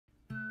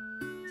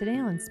Today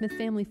on Smith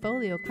Family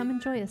Folio, come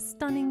enjoy a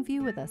stunning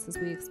view with us as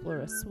we explore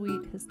a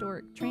sweet,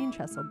 historic train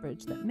trestle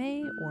bridge that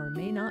may or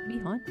may not be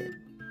haunted.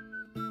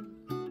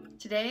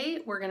 Today,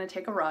 we're going to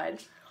take a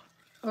ride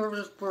over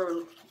this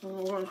bridge.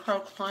 We're going to try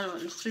to climb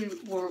it and see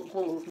where it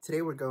goes.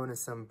 Today we're going to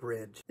some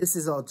bridge. This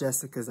is all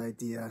Jessica's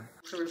idea.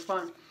 It's going to be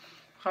fun.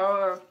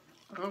 However,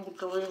 I don't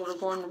think we're able to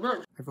go on the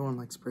bridge. Everyone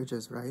likes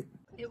bridges, right?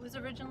 It was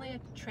originally a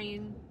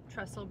train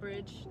trestle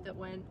bridge that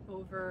went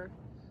over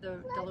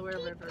the Delaware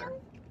River.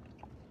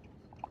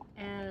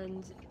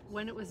 And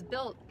when it was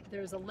built,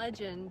 there's a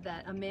legend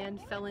that a man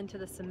fell into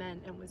the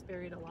cement and was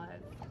buried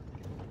alive.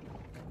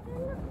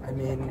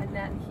 And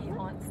that he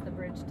haunts the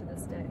bridge to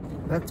this day.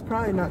 That's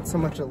probably not so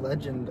much a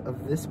legend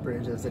of this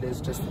bridge as it is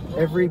just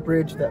every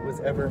bridge that was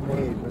ever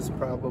made was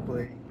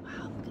probably...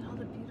 Wow, look at all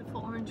the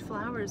beautiful orange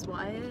flowers,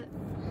 Wyatt.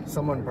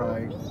 Someone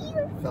probably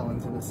fell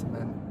into the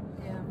cement.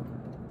 Yeah,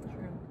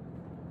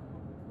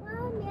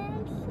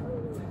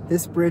 true.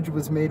 This bridge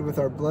was made with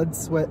our blood,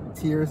 sweat,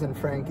 tears, and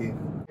Frankie.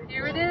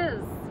 Here it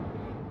is.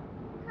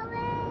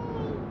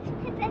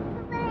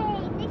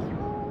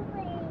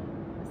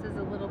 This is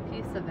a little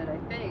piece of it, I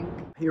think.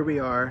 Here we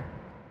are.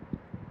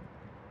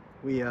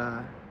 We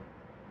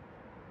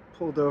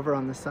pulled over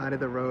on the side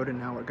of the road and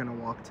now we're gonna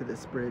walk to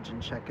this bridge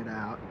and check it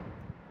out.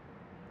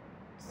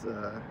 It's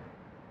a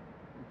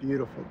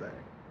beautiful day.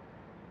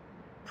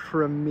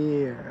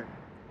 Premiere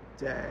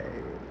day.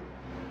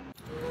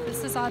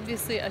 This is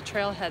obviously a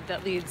trailhead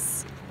that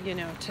leads, you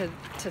know,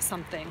 to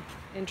something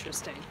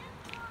interesting.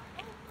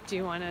 Do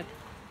you want to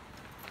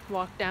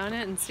walk down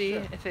it and see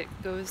if it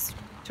goes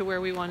to where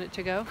we want it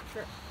to go?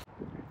 Sure.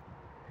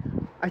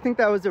 I think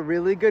that was a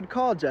really good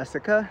call,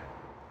 Jessica.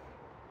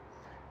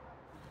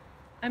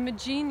 I'm a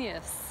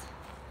genius.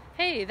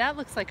 Hey, that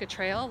looks like a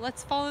trail.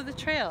 Let's follow the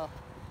trail.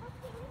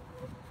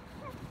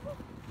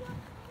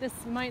 This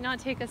might not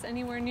take us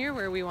anywhere near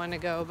where we want to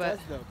go, but... It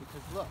does though,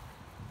 because look.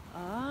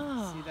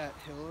 Oh. See that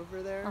hill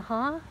over there?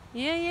 Uh-huh.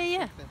 Yeah.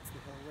 I think that's the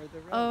hill where the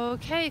road.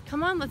 Okay,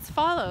 come on, let's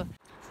follow.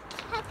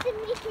 Have to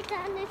make it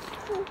on this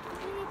bridge.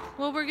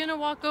 Well, we're gonna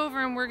walk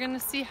over and we're gonna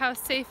see how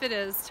safe it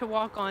is to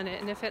walk on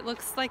it. And if it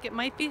looks like it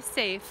might be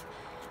safe,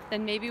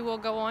 then maybe we'll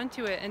go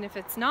onto it. And if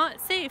it's not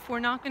safe, we're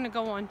not gonna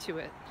go onto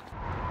it.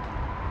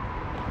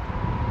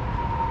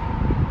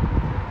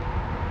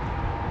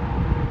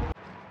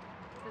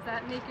 Does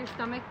that make your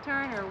stomach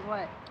turn or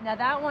what? Now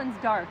that one's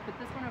dark, but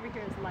this one over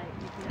here is light.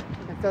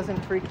 It doesn't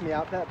freak me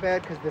out that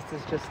bad because this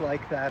is just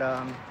like that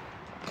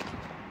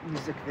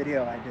music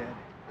video I did.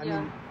 I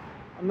mean,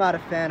 I'm not a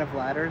fan of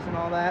ladders and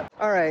all that.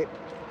 All right,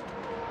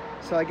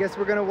 so I guess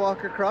we're gonna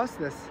walk across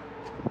this.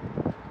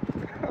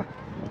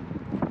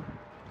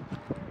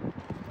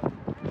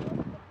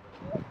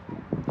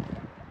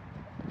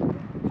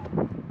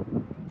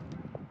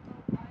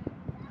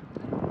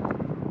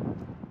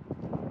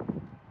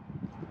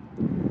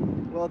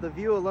 Well, the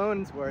view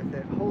alone's worth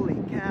it.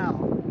 Holy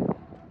cow.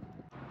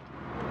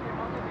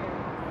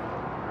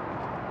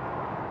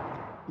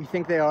 You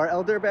think they are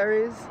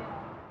elderberries?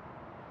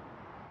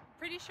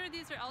 Pretty sure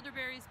these are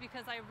elderberries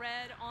because I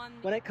read on...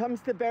 When it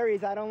comes to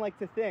berries, I don't like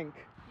to think.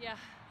 Yeah.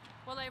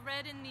 Well, I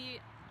read in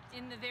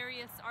the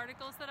various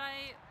articles that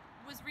I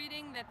was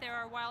reading that there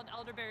are wild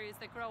elderberries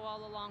that grow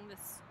all along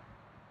this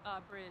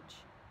bridge.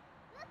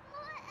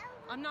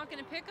 I'm not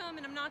going to pick them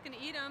and I'm not going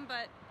to eat them,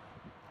 but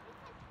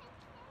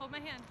hold my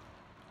hand.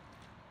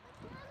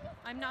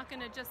 I'm not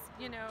going to just,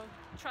 you know,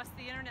 trust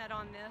the internet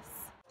on this.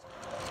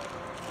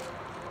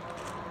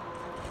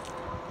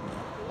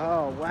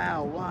 Oh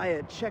wow,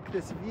 Wyatt, check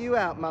this view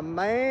out, my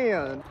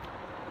man.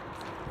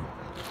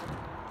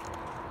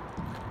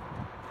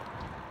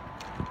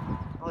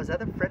 Oh, is that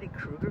the Freddy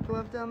Krueger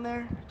glove down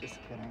there? Just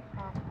kidding.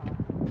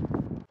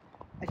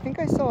 I think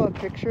I saw a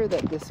picture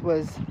that this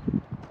was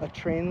a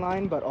train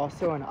line, but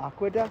also an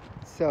aqueduct.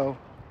 So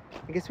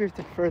I guess we have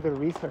to further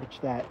research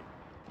that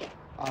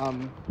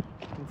and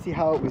see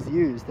how it was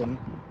used and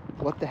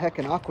what the heck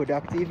an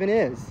aqueduct even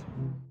is.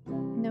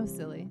 No,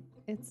 silly.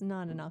 It's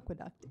not an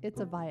aqueduct,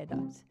 it's a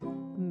viaduct.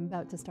 I'm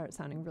about to start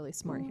sounding really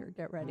smart here,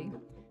 get ready.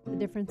 The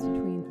difference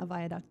between a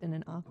viaduct and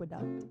an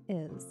aqueduct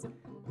is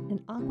an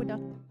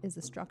aqueduct is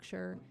a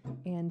structure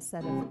and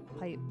set of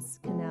pipes,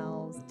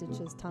 canals,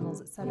 ditches,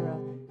 tunnels, etc.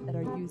 that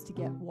are used to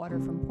get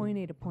water from point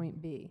A to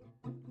point B.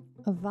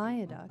 A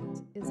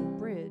viaduct is a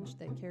bridge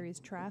that carries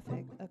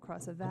traffic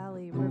across a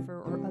valley,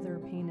 river, or other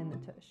pain in the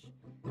tush.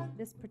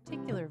 This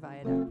particular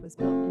viaduct was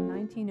built in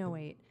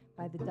 1908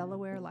 by the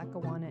Delaware,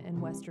 Lackawanna,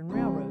 and Western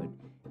Railroad,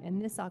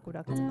 and this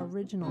aqueduct's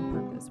original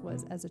purpose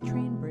was as a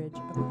train bridge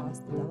across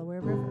the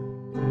Delaware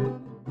River.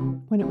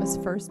 When it was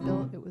first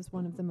built, it was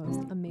one of the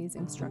most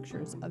amazing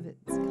structures of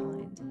its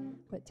kind,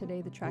 but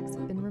today the tracks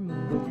have been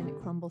removed and it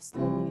crumbles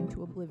slowly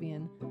into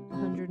oblivion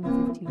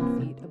 115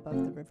 feet above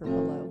the river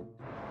below.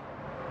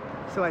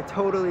 So I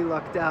totally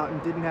lucked out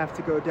and didn't have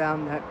to go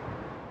down that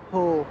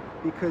hole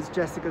because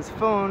Jessica's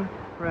phone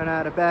ran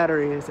out of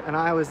batteries, and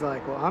I was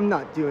like, well, I'm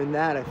not doing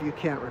that if you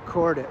can't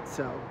record it,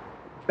 so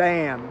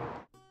bam.